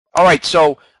All right,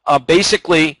 so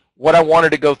basically what I wanted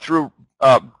to go through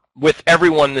with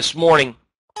everyone this morning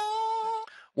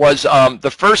was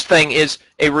the first thing is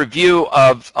a review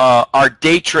of our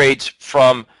day trades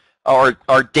from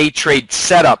our day trade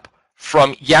setup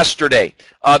from yesterday.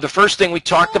 The first thing we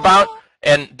talked about,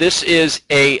 and this is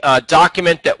a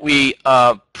document that we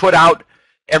put out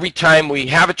every time we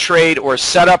have a trade or a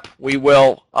setup. We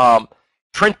will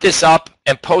print this up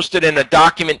and post it in a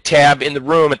document tab in the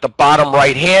room at the bottom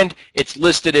right hand. It's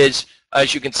listed as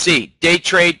you can see, day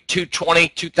trade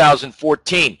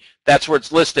 2/20/2014. That's where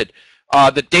it's listed.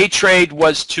 The day trade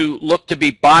was to look to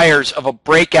be buyers of a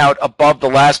breakout above the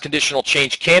last conditional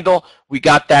change candle. We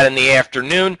got that in the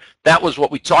afternoon. That was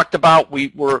what we talked about.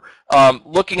 We were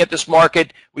looking at this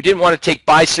market. We didn't want to take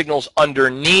buy signals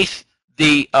underneath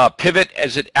the pivot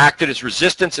as it acted as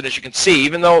resistance, and as you can see,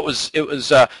 even though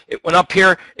it went up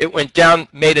here, it went down,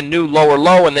 made a new lower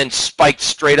low, and then spiked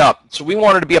straight up. So we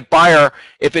wanted to be a buyer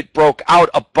if it broke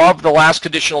out above the last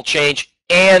conditional change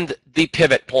and the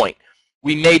pivot point.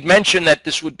 We made mention that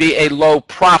this would be a low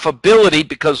profitability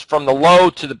because from the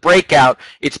low to the breakout,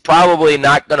 it's probably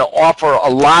not going to offer a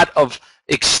lot of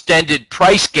extended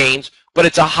price gains, but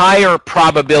it's a higher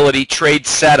probability trade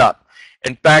setup.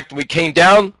 In fact, we came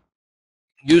down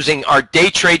using our day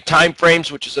trade time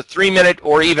frames, which is a 3-minute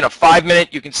or even a 5-minute.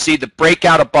 You can see the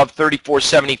breakout above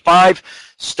 34.75.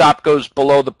 Stop goes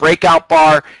below the breakout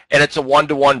bar, and it's a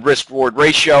 1-to-1 risk-reward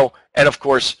ratio. And of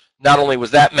course, not only was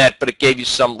that met, but it gave you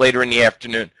some later in the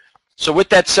afternoon. So with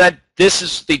that said, this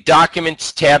is the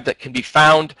Documents tab that can be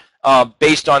found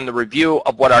based on the review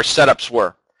of what our setups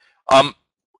were.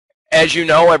 As you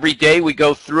know, every day we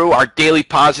go through our daily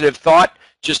positive thought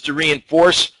just to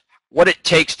reinforce what it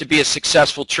takes to be a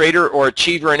successful trader or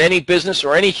achiever in any business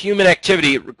or any human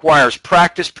activity. It requires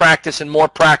practice, practice, and more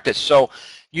practice. So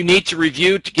you need to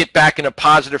review to get back in a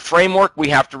positive framework. We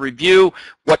have to review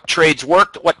what trades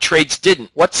worked, what trades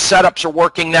didn't, what setups are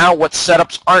working now, what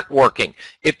setups aren't working.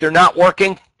 If they're not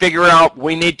working, figure out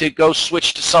we need to go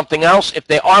switch to something else. If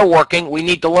they are working, we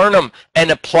need to learn them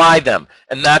and apply them.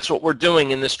 And that's what we're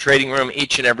doing in this trading room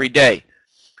each and every day.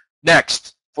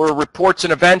 Next, for reports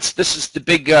and events, this is the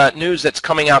big news that's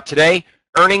coming out today.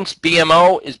 Earnings,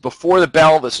 BMO is before the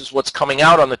bell. This is what's coming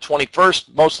out on the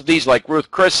 21st. Most of these, like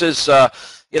Ruth Chris's,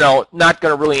 not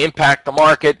going to really impact the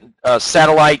market.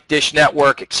 Satellite, Dish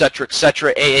Network, et cetera,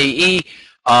 AAE,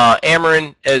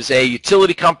 Ameren as a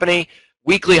utility company,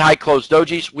 weekly high close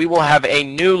dojis. We will have a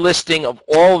new listing of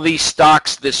all of these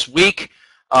stocks this week,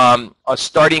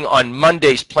 starting on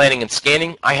Monday's planning and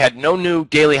scanning. I had no new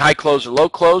daily high close or low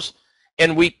close.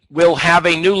 And we will have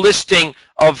a new listing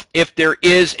of if there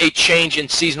is a change in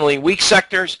seasonally weak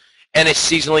sectors and a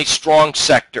seasonally strong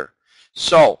sector.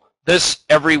 So this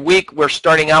every week we're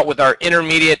starting out with our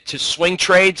intermediate to swing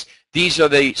trades. These are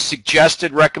the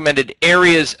suggested recommended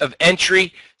areas of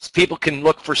entry. So people can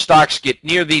look for stocks, get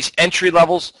near these entry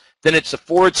levels. Then it's a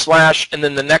 /, and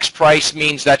then the next price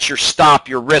means that's your stop,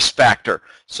 your risk factor.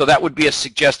 So that would be a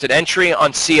suggested entry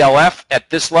on CLF at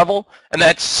this level, and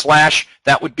that's /,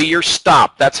 that would be your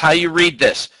stop. That's how you read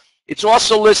this. It's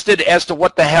also listed as to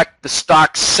what the heck the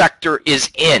stock sector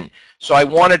is in. So I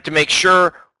wanted to make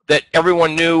sure that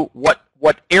everyone knew what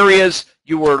areas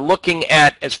you were looking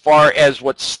at as far as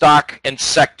what stock and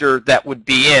sector that would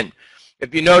be in.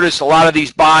 If you notice, a lot of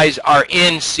these buys are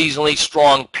in seasonally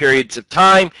strong periods of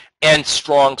time and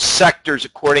strong sectors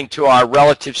according to our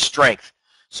relative strength.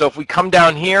 So if we come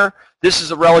down here, this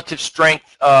is a relative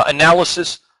strength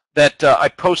analysis that I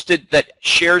posted that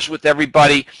shares with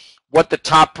everybody what the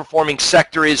top performing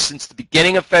sector is since the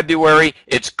beginning of February.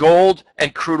 It's gold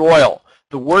and crude oil.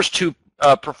 The worst two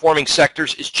performing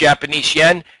sectors is Japanese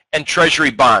yen and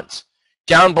treasury bonds.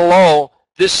 Down below,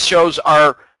 this shows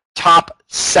our top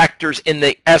sectors in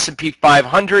the S&P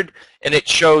 500, and it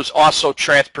shows also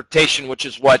transportation, which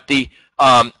is what the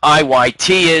IYT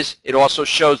is. It also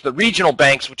shows the regional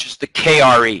banks, which is the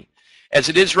KRE. As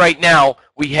it is right now,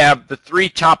 we have the 3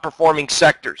 top performing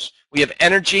sectors. We have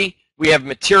energy, we have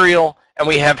material, and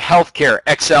we have healthcare,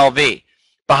 XLV.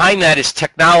 Behind that is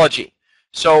technology.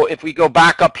 So if we go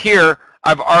back up here,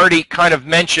 I've already kind of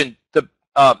mentioned the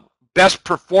best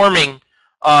performing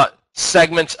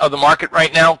segments of the market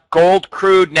right now: gold,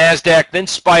 crude, NASDAQ, then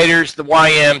spiders, the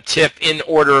YM, TIF in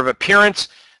order of appearance.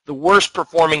 The worst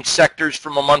performing sectors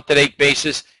from a month-to-date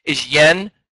basis is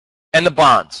yen and the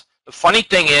bonds. The funny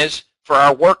thing is, for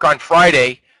our work on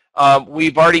Friday,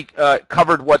 we've already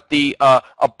covered what the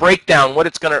a breakdown, what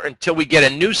it's going to, until we get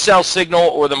a new sell signal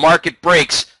or the market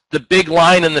breaks, the big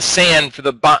line in the sand for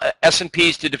the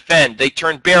S&Ps to defend. They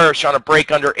turned bearish on a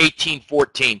break under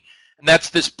 1814. And that's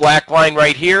this black line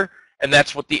right here. and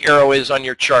that's what the arrow is on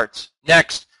your charts.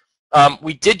 Next,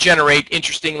 we did generate,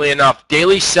 interestingly enough,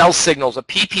 daily sell signals, a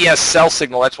PPS sell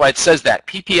signal. That's why it says that.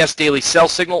 PPS daily sell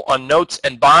signal on notes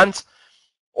and bonds.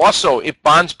 Also, if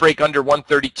bonds break under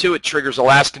 132, it triggers a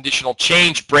last conditional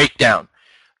change breakdown.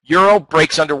 Euro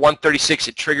breaks under 136,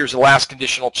 it triggers a last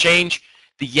conditional change.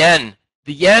 The yen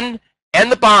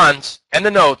and the bonds and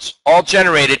the notes all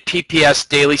generated PPS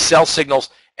daily sell signals,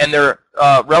 and their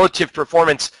relative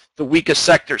performance the weakest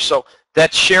sector. So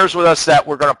that shares with us that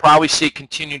we're going to probably see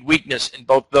continued weakness in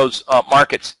both those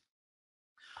markets.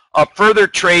 Further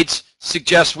trades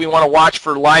suggest we want to watch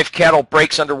for live cattle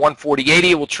breaks under 140.80.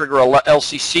 It will trigger a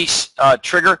LCC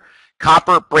trigger.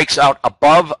 Copper breaks out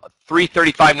above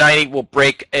 335.90 will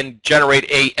break and generate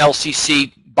a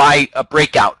LCC buy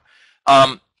breakout.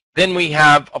 Then we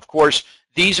have, of course,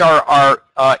 these are our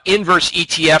inverse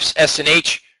ETFs.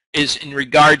 S&H is in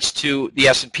regards to the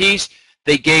S&Ps.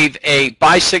 They gave a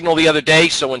buy signal the other day,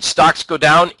 so when stocks go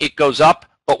down, it goes up,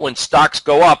 but when stocks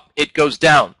go up, it goes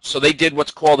down. So they did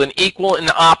what's called an equal and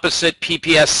opposite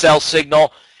PPS sell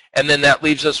signal, and then that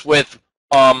leaves us with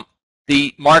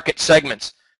the market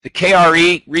segments. The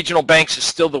KRE, regional banks, is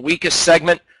still the weakest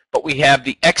segment, but we have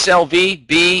the XLV,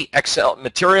 B, XL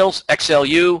Materials,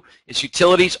 XLU, is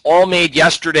utilities, all made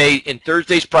yesterday in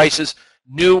Thursday's prices,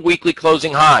 new weekly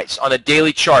closing highs on a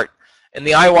daily chart. And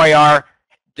the IYR,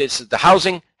 this is the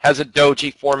housing, has a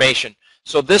doji formation.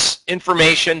 So this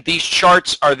information, these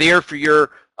charts are there for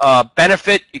your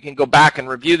benefit. You can go back and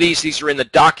review these. These are in the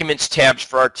Documents tabs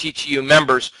for our TTU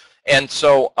members. And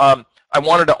so I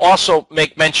wanted to also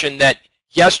make mention that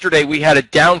yesterday we had a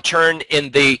downturn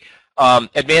in the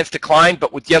advanced decline,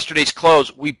 but with yesterday's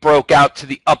close, we broke out to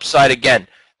the upside again.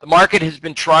 The market has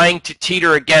been trying to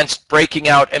teeter against breaking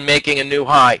out and making a new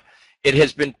high. It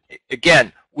has been,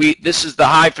 again, this is the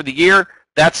high for the year.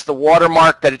 That's the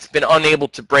watermark that it's been unable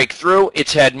to break through.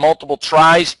 It's had multiple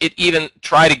tries. It even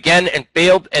tried again and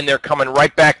failed, and they're coming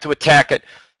right back to attack it.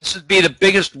 This would be the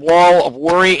biggest wall of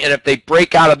worry, and if they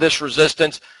break out of this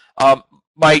resistance,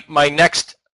 my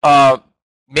next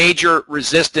major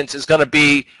resistance is going to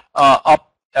be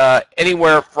up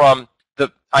anywhere from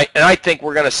and I think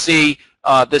we're going to see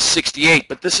this 68,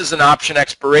 but this is an option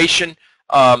expiration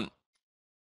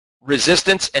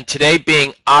resistance, and today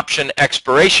being option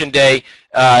expiration day,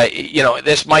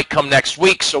 this might come next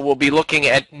week, so we'll be looking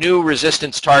at new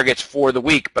resistance targets for the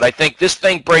week. But I think this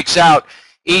thing breaks out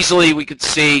easily. We could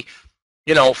see,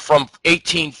 from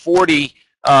 1840,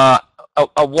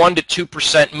 a 1 to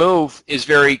 2% move is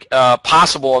very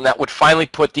possible, and that would finally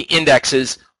put the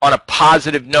indexes on a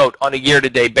positive note on a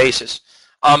year-to-date basis.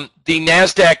 The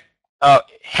NASDAQ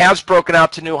has broken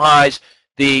out to new highs.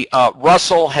 The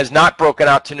Russell has not broken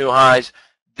out to new highs.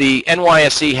 The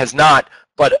NYSE has not.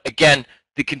 But again,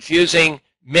 the confusing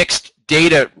mixed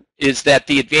data is that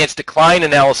the advanced decline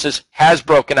analysis has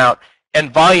broken out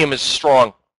and volume is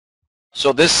strong.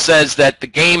 So this says that the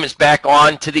game is back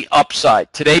on to the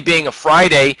upside. Today being a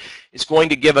Friday is going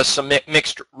to give us some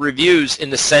mixed reviews in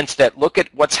the sense that look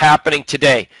at what's happening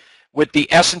today. With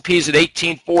the S&Ps at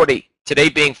 1840, today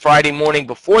being Friday morning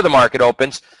before the market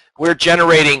opens, we're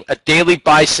generating a daily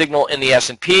buy signal in the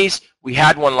S&Ps. We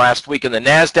had one last week in the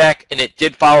NASDAQ, and it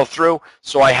did follow through.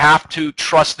 So I have to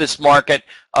trust this market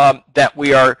that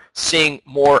we are seeing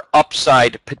more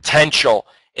upside potential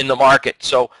in the market.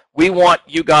 So we want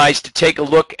you guys to take a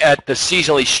look at the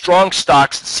seasonally strong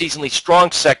stocks, the seasonally strong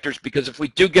sectors, because if we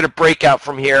do get a breakout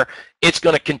from here, it's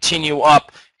going to continue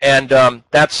up. And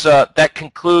that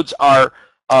concludes our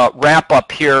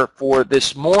wrap-up here for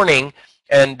this morning.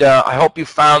 And I hope you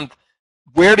found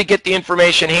where to get the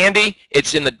information handy.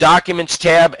 It's in the Documents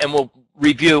tab, and we'll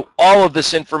review all of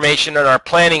this information in our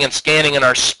planning and scanning and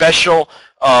our special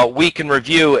week in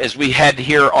review as we head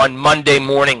here on Monday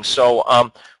morning.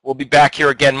 So we'll be back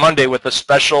here again Monday with a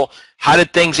special how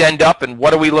did things end up and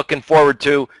what are we looking forward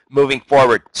to moving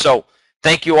forward. So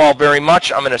thank you all very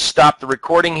much. I'm going to stop the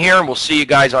recording here, and we'll see you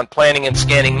guys on Planning and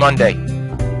Scanning Monday.